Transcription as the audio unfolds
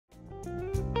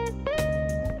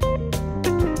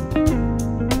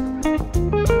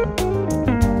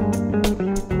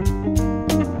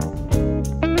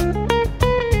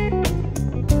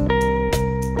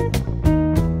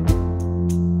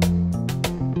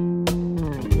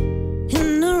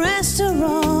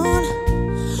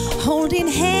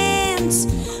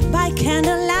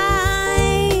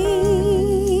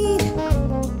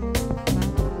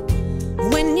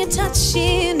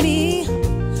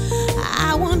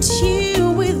want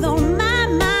you with all my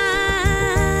mind.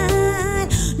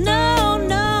 No,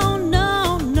 no,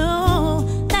 no, no,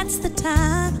 that's the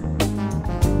time.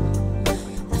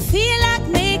 I feel like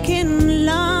making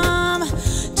love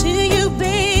to you,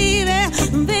 baby,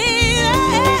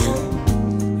 baby.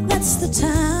 That's the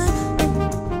time.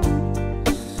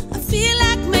 I feel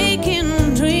like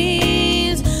making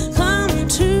dreams come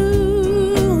true.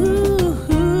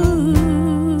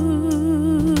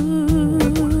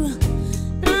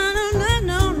 No, no, no,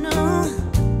 no, no.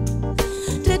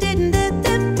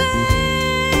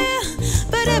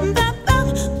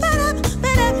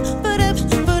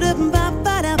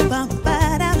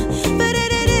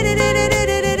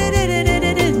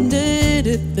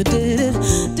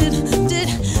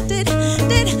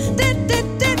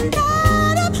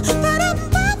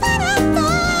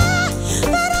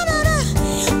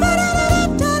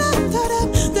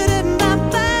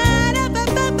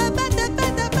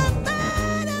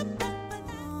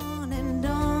 On and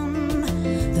on,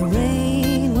 the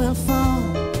rain will fall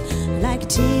like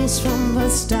tears from the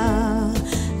star,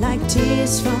 like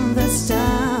tears from the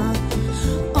star.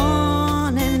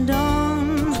 On and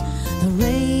on, the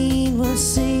rain will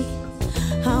see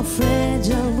how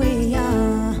fragile we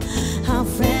are, how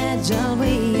fragile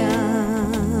we are.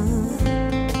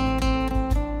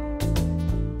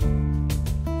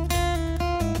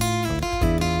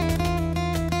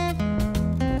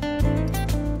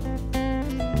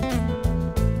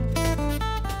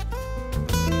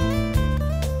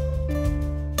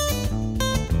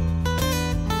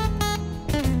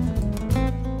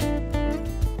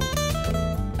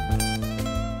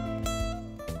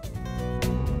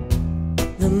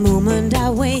 The moment I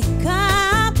wake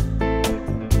up,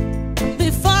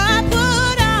 before I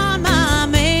put on my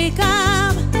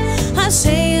makeup, I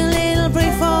say a little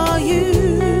prayer for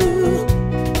you.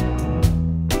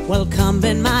 Well,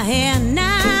 combing my hair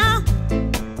now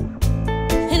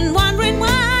and wondering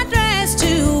what dress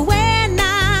to wear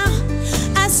now,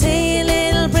 I say a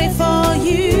little prayer for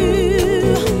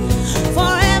you.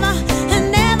 Forever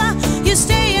and ever, you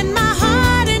stay in my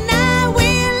heart, and I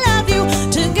will love you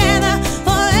together.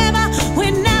 Forever, we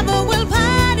never will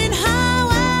part, and how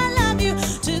I love you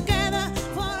together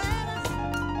forever.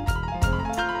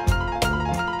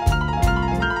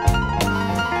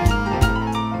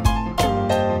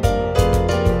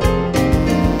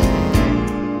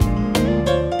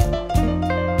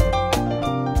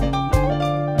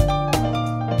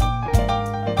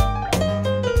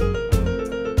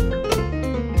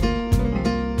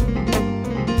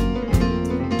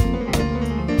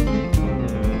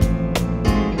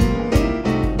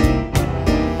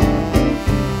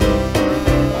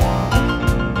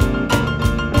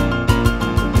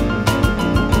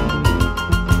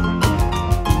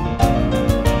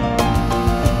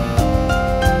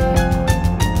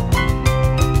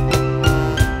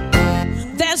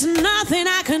 There's nothing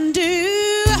I can do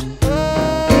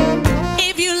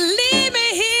if you leave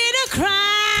me here to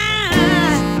cry.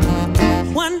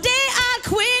 One day I'll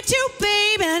quit you,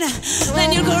 baby,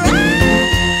 then you cry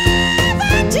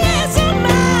for tears of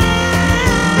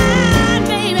mine,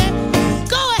 baby.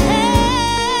 Go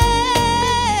ahead,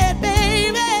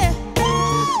 baby.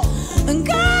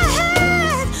 Go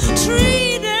ahead,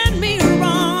 treating me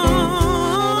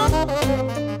wrong.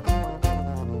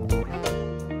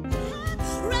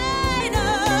 Right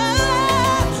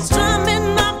up, strumming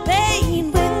my pain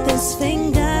with his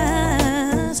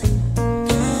fingers,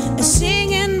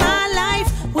 singing my life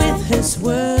with his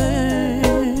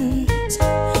words,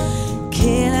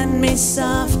 killing me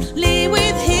softly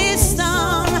with his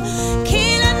song,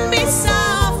 killing me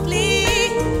softly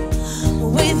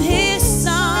with his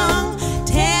song,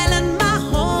 telling my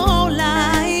whole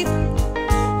life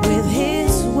with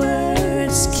his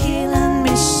words, killing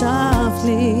me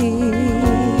softly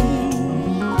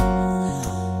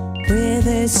with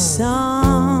his song.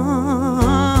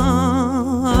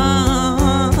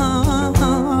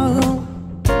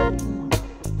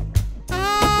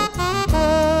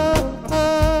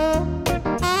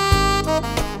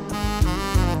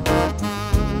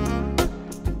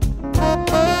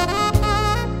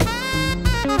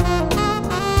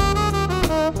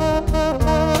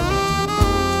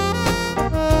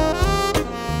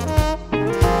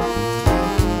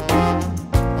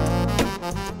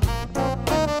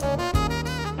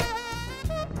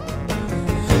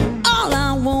 All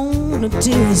I wanna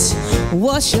do is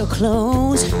wash your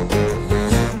clothes.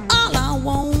 All I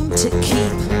want to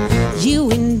keep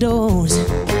you indoors.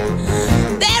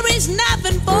 There is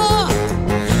nothing for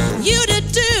you to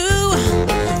do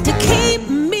to keep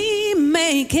me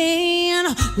making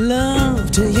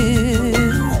love to you,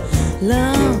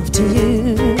 love to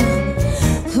you.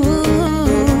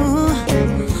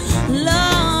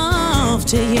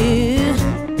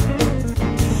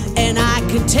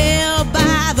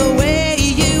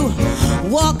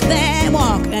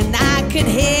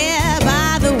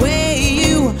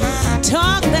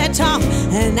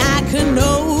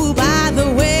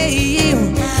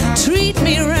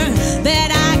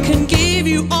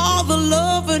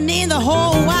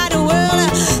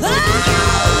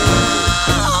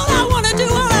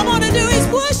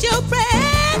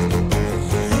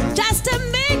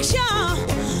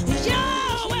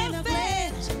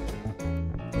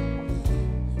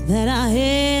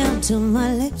 to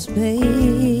my lips, baby.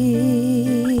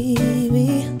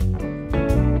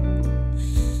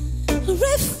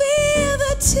 Refill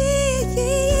the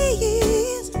tears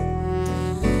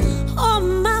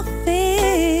on my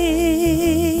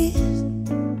face.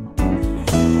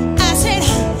 I said,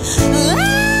 oh,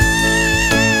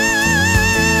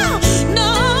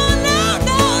 no, no,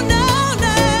 no, no,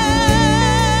 no.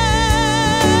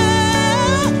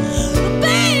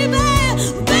 Baby,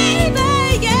 baby,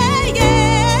 yeah, yeah.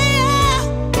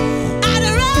 I'd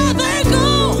rather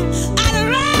go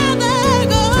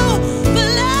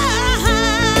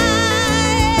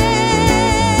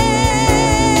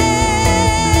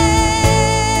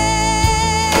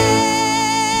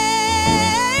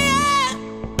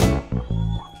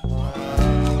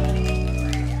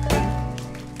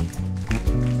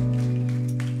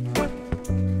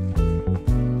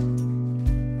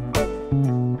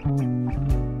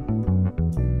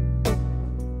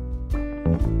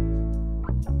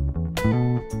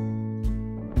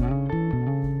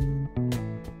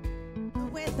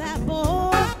with that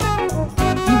boy,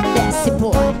 you nasty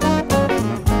boy.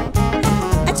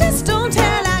 I just don't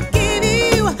tell, I give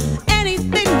you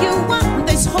anything you want in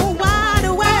this whole wide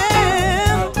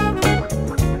world.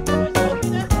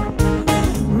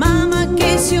 Mama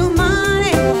gives you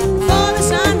money for the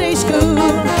Sunday school.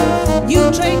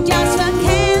 You trade just for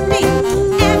candy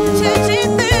and church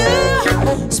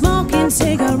through, smoking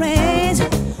cigarettes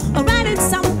or writing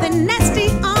something nasty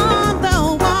on the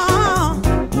wall.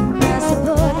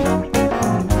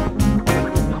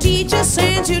 Teacher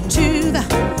sends you to the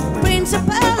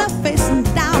principal office and